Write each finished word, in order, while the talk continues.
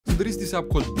there is this app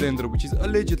called Blender, which is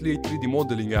allegedly a 3D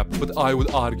modeling app, but I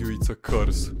would argue it's a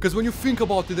curse. Because when you think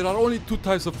about it, there are only two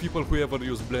types of people who ever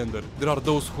use Blender. There are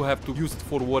those who have to use it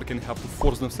for work and have to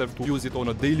force themselves to use it on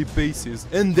a daily basis,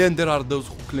 and then there are those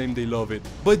who claim they love it.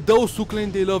 But those who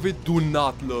claim they love it do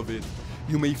not love it.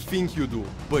 You may think you do,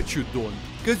 but you don't.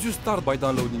 Because you start by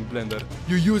downloading Blender,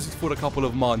 you use it for a couple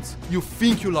of months, you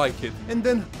think you like it, and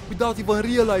then without even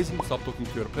realizing, you stop talking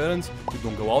to your parents, you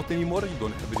don't go out anymore, you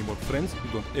don't have any more friends,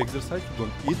 you don't exercise, you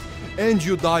don't eat, and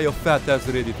you die a fat ass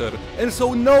Redditor. And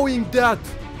so knowing that,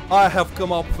 I have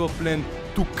come up with a plan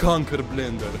to conquer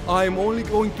Blender. I am only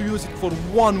going to use it for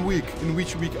 1 week, in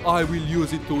which week I will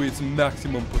use it to its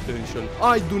maximum potential.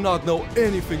 I do not know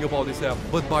anything about this app,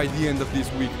 but by the end of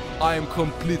this week, I am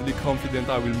completely confident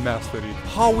I will master it.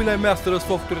 How will I master a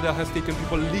software that has taken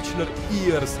people literal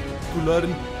years to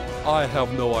learn? I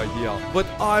have no idea. But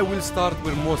I will start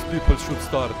where most people should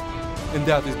start, and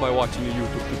that is by watching a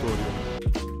YouTube tutorial.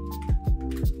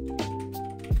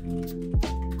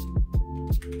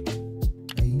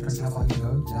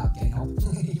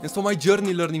 And so my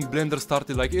journey learning Blender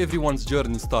started like everyone's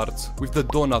journey starts, with the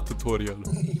donut tutorial.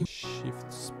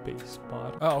 Shift space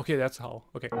bar. Oh, okay, that's how.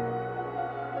 Okay.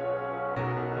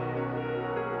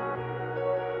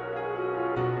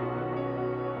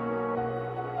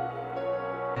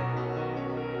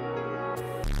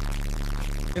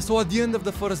 And so at the end of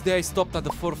the first day, I stopped at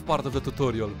the fourth part of the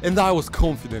tutorial, and I was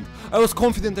confident. I was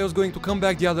going to come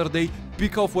back the other day,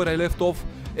 pick off where I left off,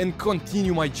 and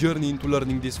continue my journey into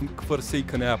learning this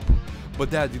forsaken app.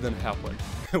 But that didn't happen.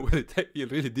 Well, it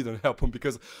really didn't happen,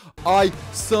 because I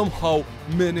somehow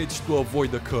managed to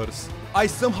avoid the curse. I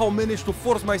somehow managed to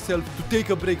force myself to take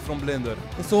a break from Blender.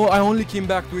 And so I only came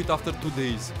back to it after 2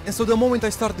 days. And so the moment I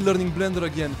started learning Blender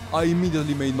again, I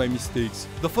immediately made my mistakes.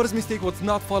 The first mistake was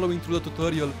not following through the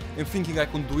tutorial and thinking I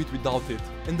could do it without it.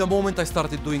 And the moment I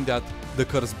started doing that, the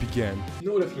curse began.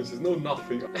 No references, no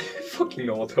nothing. I fucking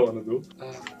know what I wanna do.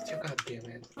 God damn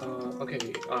it. Okay,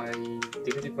 I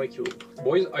deleted my cube.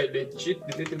 Boys, I legit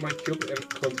deleted my cube and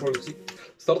Control Z.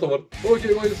 Start over.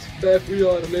 Okay boys, back we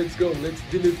are, let's go, let's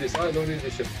delete this. I don't need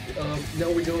this shit.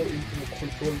 Now we go into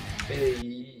Control A,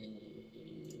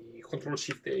 Control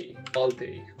Shift A, Alt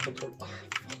A, Control.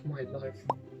 Fuck my life.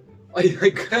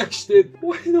 I crashed it.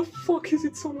 Why the fuck is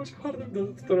it so much harder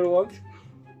than the tutorial one?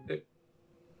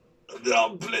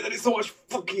 Blender is so much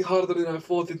fucking harder than I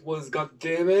thought it was, god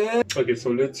damn it. Okay, so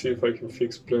let's see if I can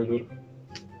fix Blender.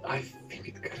 I think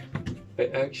it can. I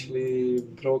actually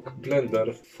broke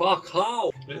Blender. Fuck,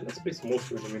 how? Let's play some more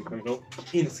for the meantime, you know?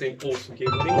 Insane Osu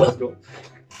game. Let's go.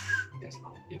 Yes,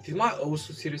 now. Did my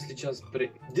Osu seriously just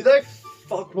break? Did I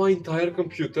fuck my entire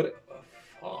computer? Oh,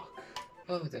 fuck.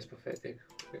 Oh, that's pathetic.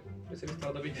 Okay, let's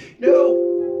restart the video. No!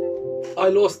 I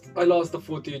lost the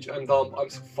footage. I'm dumb. I'm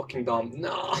so fucking dumb.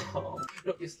 No!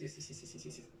 No, yes.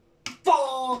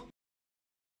 Fuck!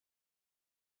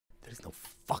 There is no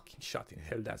fucking shot in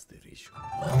hell, that's the issue.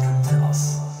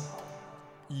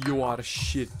 You are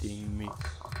shitting me.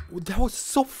 That was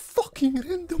so fucking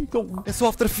random though. And so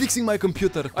after fixing my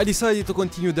computer, I decided to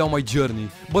continue down my journey.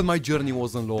 But my journey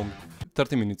wasn't long.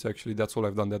 30 minutes actually, that's all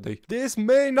I've done that day. This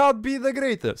may not be the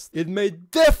greatest. It may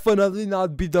definitely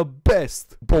not be the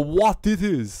best. But what it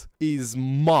is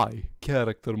my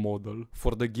character model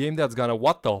for the game that's gonna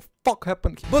what the fuck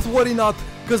happened. But worry not,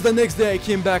 cause the next day I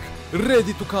came back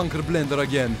ready to conquer Blender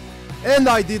again. And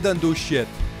I didn't do shit,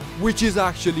 which is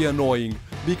actually annoying,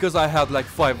 because I had like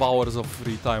 5 hours of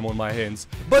free time on my hands.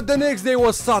 But the next day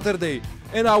was Saturday,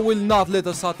 and I will not let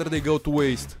a Saturday go to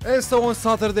waste. And so on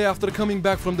Saturday, after coming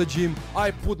back from the gym, I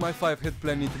put my 5-head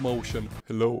plan into motion.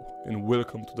 Hello, and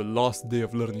welcome to the last day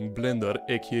of learning Blender,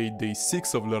 aka day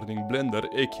 6 of learning Blender,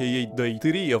 aka day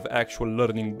 3 of actual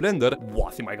learning Blender.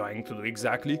 What am I going to do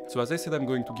exactly? So as I said, I'm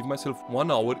going to give myself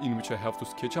 1 hour in which I have to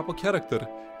sketch up a character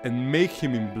and make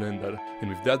him in Blender. And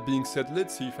with that being said,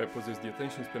 let's see if I possess the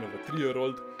attention span of a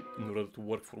 3-year-old in order to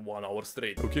work for 1 hour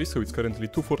straight. Okay, so it's currently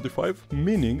 2:45,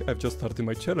 meaning I've just started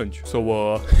my challenge. So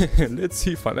let's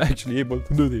see if I'm actually able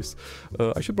to do this.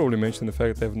 I should probably mention the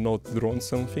fact that I've not drawn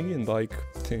something in like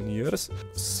 10 years.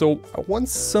 So I want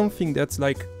something that's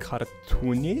like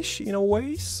cartoonish in a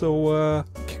way. So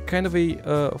kind of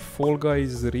a Fall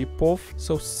Guys ripoff.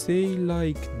 So say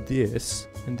like this.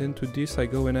 And then to this I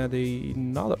go and add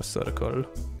another circle.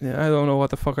 I don't know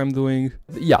what the fuck I'm doing.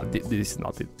 Yeah, this is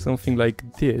not it. Something like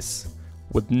this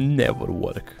would never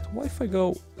work. What if I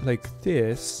go like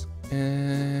this?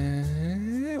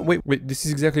 Wait, this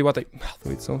is exactly what I...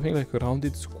 Wait, something like a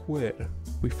rounded square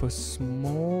with a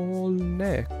small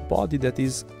neck. Body that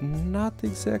is not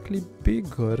exactly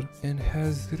bigger and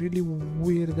has really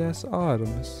weird ass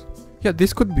arms. Yeah,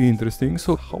 this could be interesting.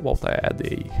 So how about I add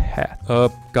a hat?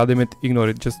 Goddammit, ignore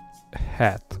it. Just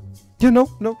hat. Yeah, no,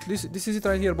 this is it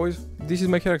right here, boys. This is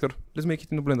my character. Let's make it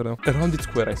in the blender now. A rounded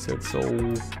square, I said. So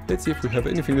let's see if we have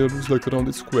anything that looks like a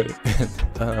rounded square.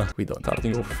 We don't.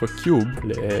 Starting off a cube.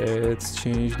 Let's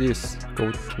change this.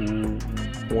 Go to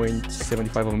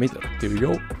 0.75 of a meter. There we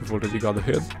go. We've already got the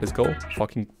head. Let's go.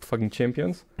 Fucking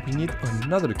champions. We need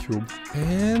another cube.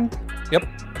 And yep,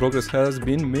 progress has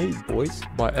been made, boys,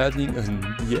 by adding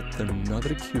yet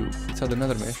another cube. Let's add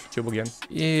another mesh cube again.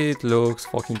 It looks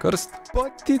fucking cursed,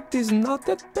 but it is not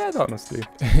that bad, honestly.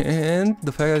 And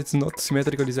the fact that it's not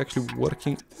symmetrical is actually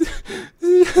working.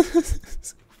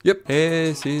 Yep,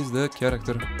 this is the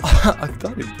character. I've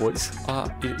done it, boys.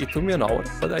 It took me an hour,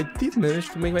 but I did manage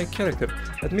to make my character.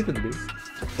 Admittedly,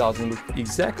 it doesn't look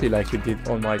exactly like it did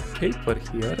on my paper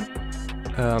here.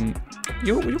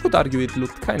 You could argue it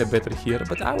looked kind of better here,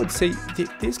 but I would say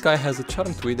this guy has a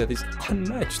charm to it that is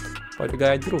unmatched by the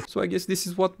guy I drew. So I guess this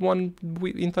is what one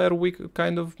entire week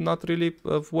kind of not really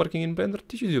of working in Blender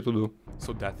teaches you to do.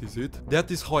 So that is it.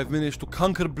 That is how I've managed to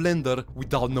conquer Blender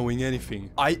without knowing anything.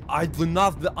 I do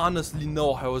not honestly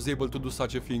know how I was able to do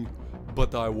such a thing,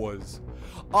 but I was.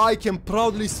 I can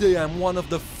proudly say I'm one of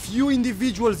the few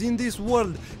individuals in this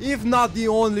world, if not the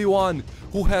only one,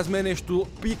 who has managed to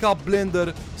pick up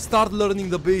Blender, start learning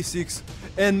the basics,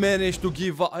 and managed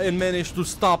to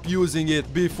stop using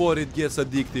it before it gets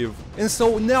addictive. And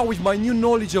so now, with my new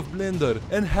knowledge of Blender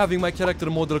and having my character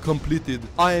model completed,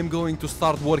 I am going to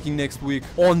start working next week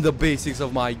on the basics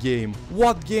of my game.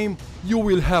 What game? You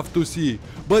will have to see,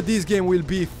 but this game will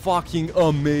be fucking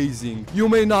amazing. You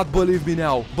may not believe me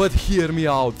now, but hear me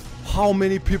out. How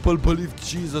many people believe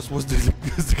Jesus was the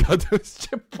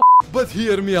But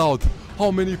hear me out.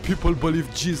 How many people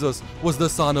believe Jesus was the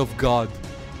Son of God?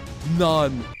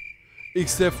 None.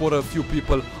 Except for a few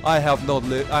people. I have not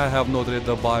read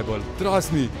the Bible.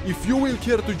 Trust me, if you will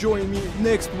care to join me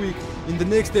next week in the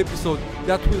next episode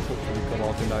that will hopefully come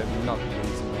out, and I'm not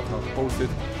lazy enough to post it,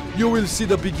 you will see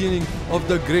the beginning of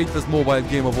the greatest mobile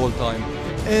game of all time,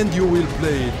 and you will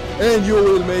play it, and you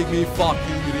will make me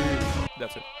fucking rich.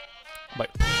 That's it. Bye.